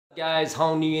Guys,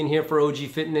 Nguyen here for OG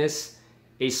Fitness,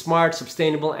 a smart,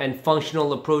 sustainable, and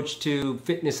functional approach to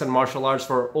fitness and martial arts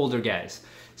for older guys.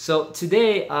 So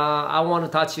today, I want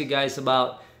to talk to you guys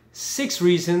about 6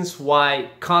 reasons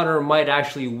why Conor might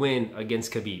actually win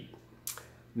against Khabib.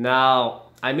 Now,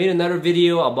 I made another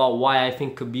video about why I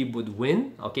think Khabib would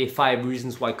win. Okay, 5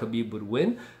 reasons why Khabib would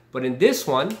win. But in this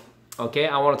one, okay,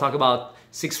 I want to talk about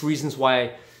 6 reasons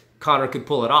why Conor could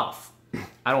pull it off.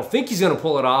 I don't think he's going to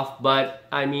pull it off, but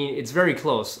I mean, it's very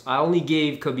close. I only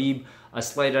gave Khabib a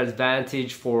slight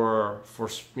advantage for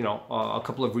a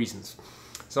couple of reasons.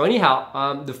 So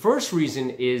anyhow, the first reason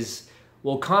is,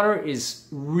 well, Conor is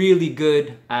really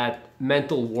good at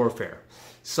mental warfare.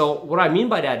 So what I mean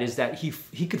by that is that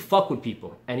he could fuck with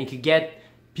people, and he could get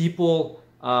people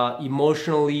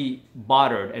emotionally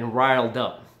bothered and riled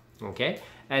up, okay?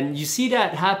 And you see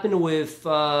that happen with,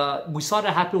 we saw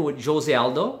that happen with Jose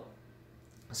Aldo.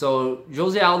 So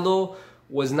Jose Aldo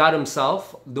was not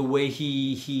himself the way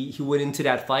he went into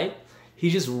that fight. He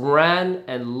just ran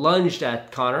and lunged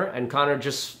at Conor, and Conor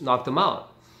just knocked him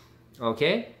out.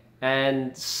 Okay,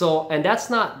 and that's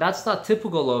not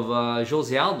typical of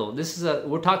Jose Aldo.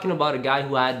 We're talking about a guy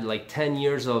who had like 10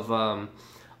 years of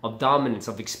dominance,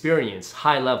 of experience,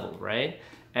 high level, right?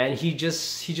 And he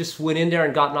just went in there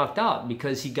and got knocked out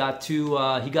because he got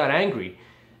angry,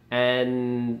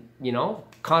 and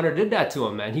Conor did that to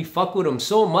him, man. He fucked with him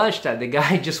so much that the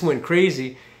guy just went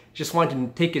crazy, just wanted to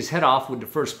take his head off with the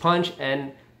first punch,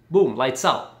 and boom, lights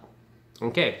out.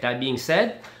 Okay, that being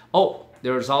said, oh,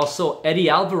 there's also Eddie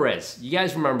Alvarez. You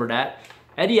guys remember that?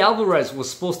 Eddie Alvarez was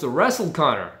supposed to wrestle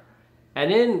Conor, and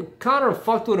then Conor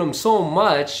fucked with him so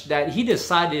much that he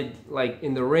decided, like,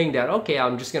 in the ring that, okay,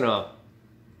 I'm just gonna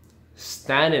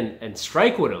stand and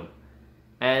strike with him.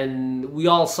 And we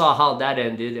all saw how that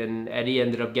ended, and Eddie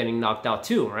ended up getting knocked out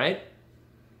too, right?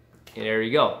 And there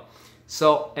you go.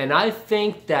 So, and I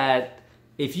think that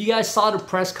if you guys saw the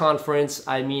press conference,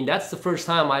 I mean, that's the first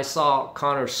time I saw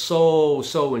Conor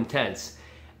so intense.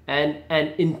 And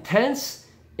intense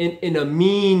in a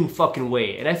mean fucking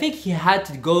way. And I think he had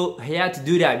to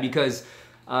do that because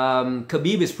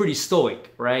Khabib is pretty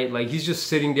stoic, right? Like, he's just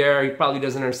sitting there. He probably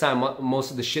doesn't understand most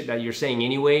of the shit that you're saying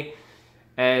anyway.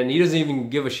 And he doesn't even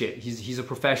give a shit. He's a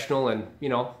professional, and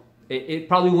it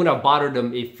probably wouldn't have bothered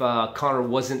him if Conor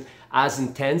wasn't as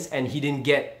intense and he didn't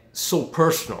get so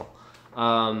personal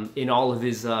in all of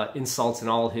his insults and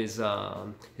all his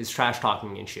trash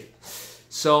talking and shit.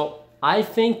 So I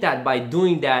think that by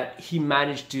doing that, he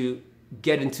managed to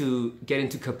get into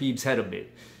Khabib's head a bit.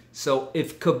 So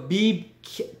if Khabib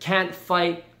can't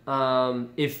fight,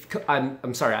 if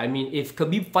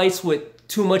Khabib fights with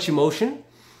too much emotion,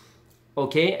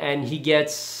 okay, and he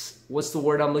gets, what's the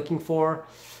word I'm looking for?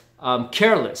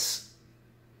 Careless.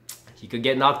 He could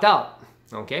get knocked out,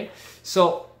 okay?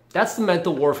 So that's the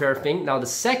mental warfare thing. Now the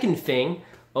second thing,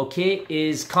 okay,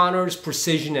 is Conor's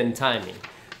precision and timing.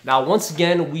 Now once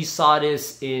again, we saw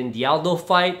this in the Aldo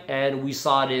fight, and we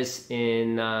saw this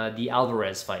in the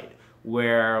Alvarez fight,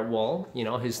 where, well,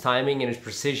 his timing and his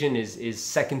precision is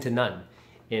second to none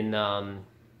in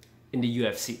the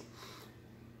UFC.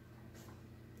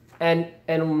 And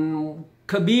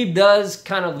Khabib does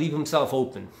kind of leave himself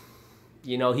open.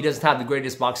 He doesn't have the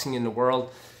greatest boxing in the world.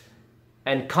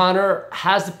 And Conor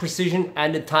has the precision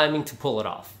and the timing to pull it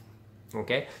off.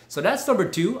 Okay, so that's number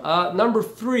 2. Number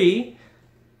 3,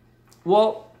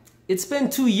 well, it's been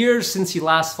 2 years since he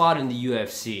last fought in the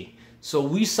UFC. So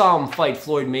we saw him fight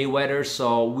Floyd Mayweather,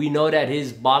 so we know that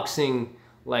his boxing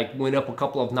went up a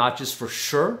couple of notches for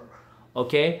sure.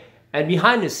 Okay, and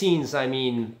behind the scenes, I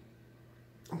mean,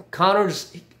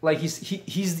 Conor's he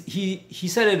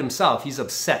said it himself. He's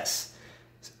obsessed,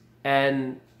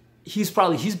 and he's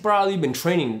probably been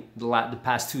training the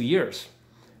past 2 years,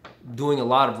 doing a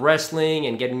lot of wrestling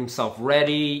and getting himself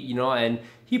ready. And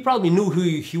he probably knew who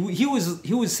he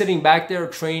was sitting back there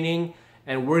training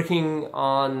and working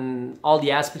on all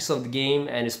the aspects of the game,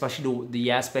 and especially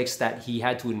the aspects that he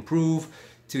had to improve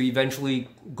to eventually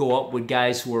go up with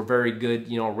guys who are very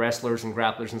good, wrestlers and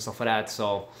grapplers and stuff like that.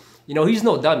 So, he's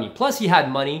no dummy. Plus, he had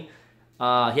money.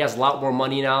 He has a lot more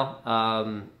money now,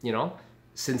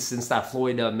 since that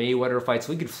Floyd Mayweather fight.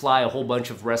 So he could fly a whole bunch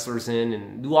of wrestlers in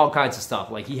and do all kinds of stuff.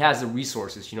 Like, he has the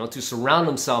resources, to surround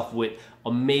himself with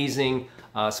amazing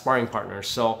sparring partners.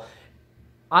 So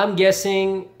I'm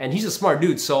guessing, and he's a smart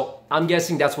dude, so I'm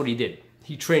guessing that's what he did.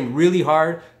 He trained really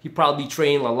hard. He probably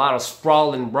trained a lot of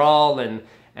sprawl and brawl and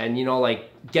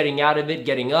getting out of it,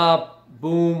 getting up,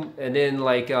 boom, and then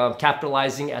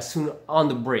capitalizing as soon on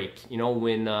the break,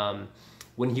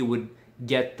 when he would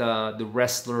get the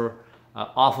wrestler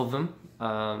off of him,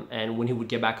 and when he would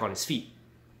get back on his feet.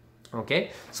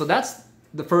 Okay, so that's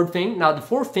the third thing. Now the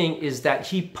fourth thing is that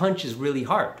he punches really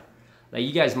hard. Like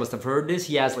you guys must have heard this.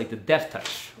 He has like the death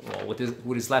touch, well, with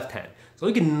his left hand, so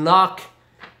he can knock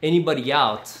anybody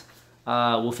out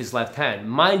with his left hand.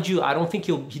 Mind you, I don't think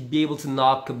he'd be able to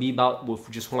knock Khabib out with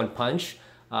just one punch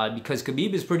because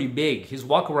Khabib is pretty big. His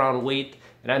walk around weight,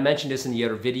 and I mentioned this in the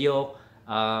other video,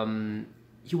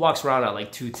 he walks around at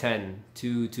like 210,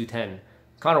 210.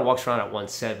 Conor walks around at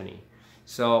 170.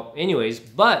 So anyways,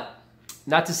 but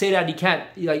not to say that he can't,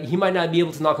 like, he might not be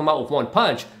able to knock him out with one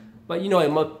punch, but you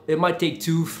know, it might take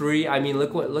 2, 3. I mean,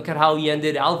 look at how he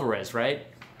ended Alvarez, right?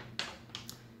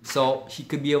 So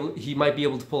he might be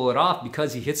able to pull it off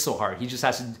because he hits so hard. He just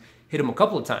has to hit him a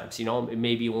couple of times, you know,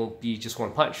 maybe it won't be just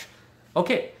one punch.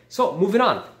 Okay, so moving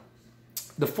on.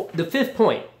 The fifth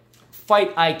point,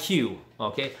 fight IQ,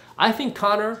 okay? I think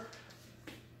Conor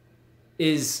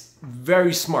is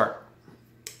very smart.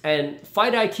 And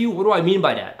fight IQ, what do I mean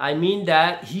by that? I mean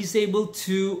that he's able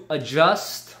to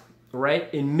adjust,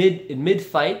 right, in mid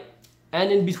fight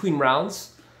and in between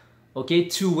rounds, okay,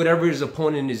 to whatever his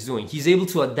opponent is doing. He's able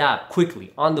to adapt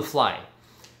quickly on the fly.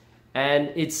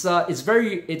 And it's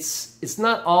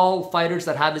not all fighters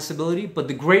that have this ability, but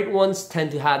the great ones tend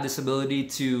to have this ability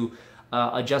to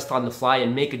adjust on the fly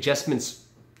and make adjustments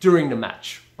during the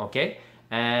match, okay?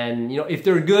 And you know, if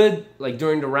they're good, like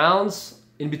during the rounds,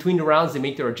 in between the rounds, they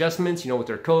make their adjustments, you know, with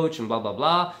their coach and blah, blah,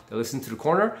 blah. They listen to the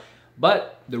corner.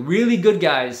 But the really good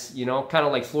guys, you know, kind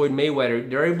of like Floyd Mayweather,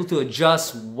 they're able to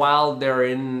adjust while they're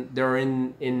in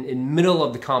middle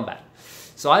of the combat.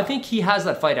 So I think he has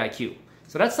that fight IQ.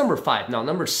 So that's number 5. Now,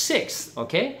 number 6,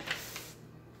 okay?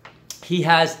 He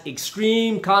has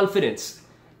extreme confidence.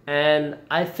 And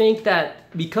I think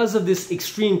that because of this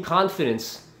extreme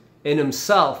confidence in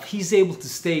himself, he's able to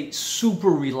stay super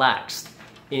relaxed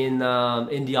in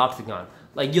the octagon.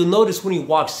 Like you'll notice when he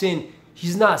walks in,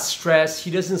 he's not stressed.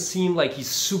 He doesn't seem like he's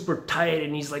super tight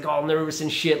and he's like all nervous and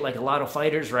shit like a lot of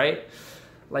fighters, right?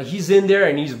 Like he's in there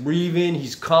and he's breathing,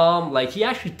 he's calm. Like he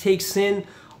actually takes in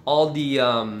all the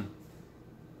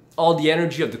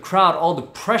energy of the crowd, all the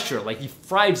pressure, like he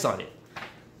thrives on it.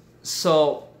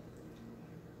 So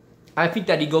I think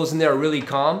that he goes in there really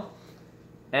calm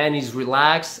and he's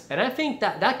relaxed. And I think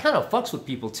that kind of fucks with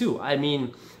people too. I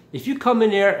mean, if you come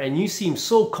in there and you seem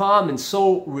so calm and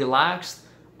so relaxed,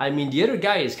 I mean, the other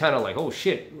guy is kind of like, oh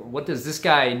shit, what does this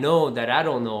guy know that I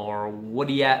don't know? Or what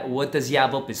does he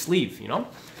have up his sleeve, you know?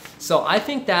 So I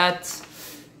think that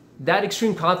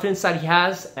extreme confidence that he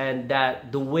has and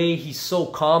that the way he's so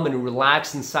calm and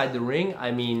relaxed inside the ring,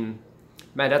 I mean,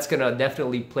 man, that's gonna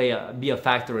definitely be a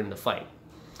factor in the fight.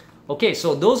 Okay,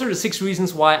 so those are the 6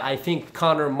 reasons why I think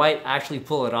Conor might actually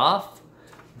pull it off.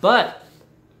 But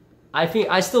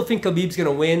I still think Khabib's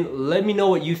gonna win. Let me know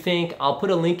what you think. I'll put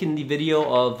a link in the video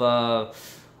of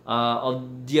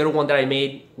the other one that I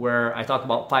made where I talk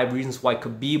about 5 reasons why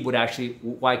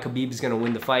Khabib is gonna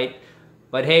win the fight.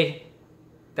 But hey,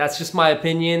 that's just my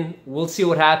opinion. We'll see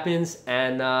what happens.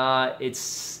 And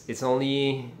it's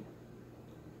only,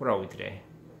 what are we today?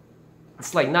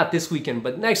 It's like not this weekend,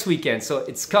 but next weekend. So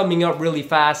it's coming up really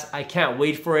fast. I can't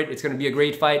wait for it. It's gonna be a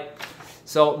great fight.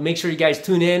 So make sure you guys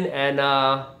tune in and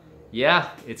yeah,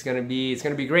 it's gonna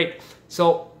be great.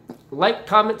 So like,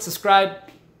 comment, subscribe,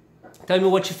 tell me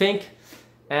what you think,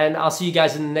 and I'll see you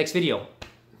guys in the next video.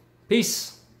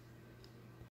 Peace.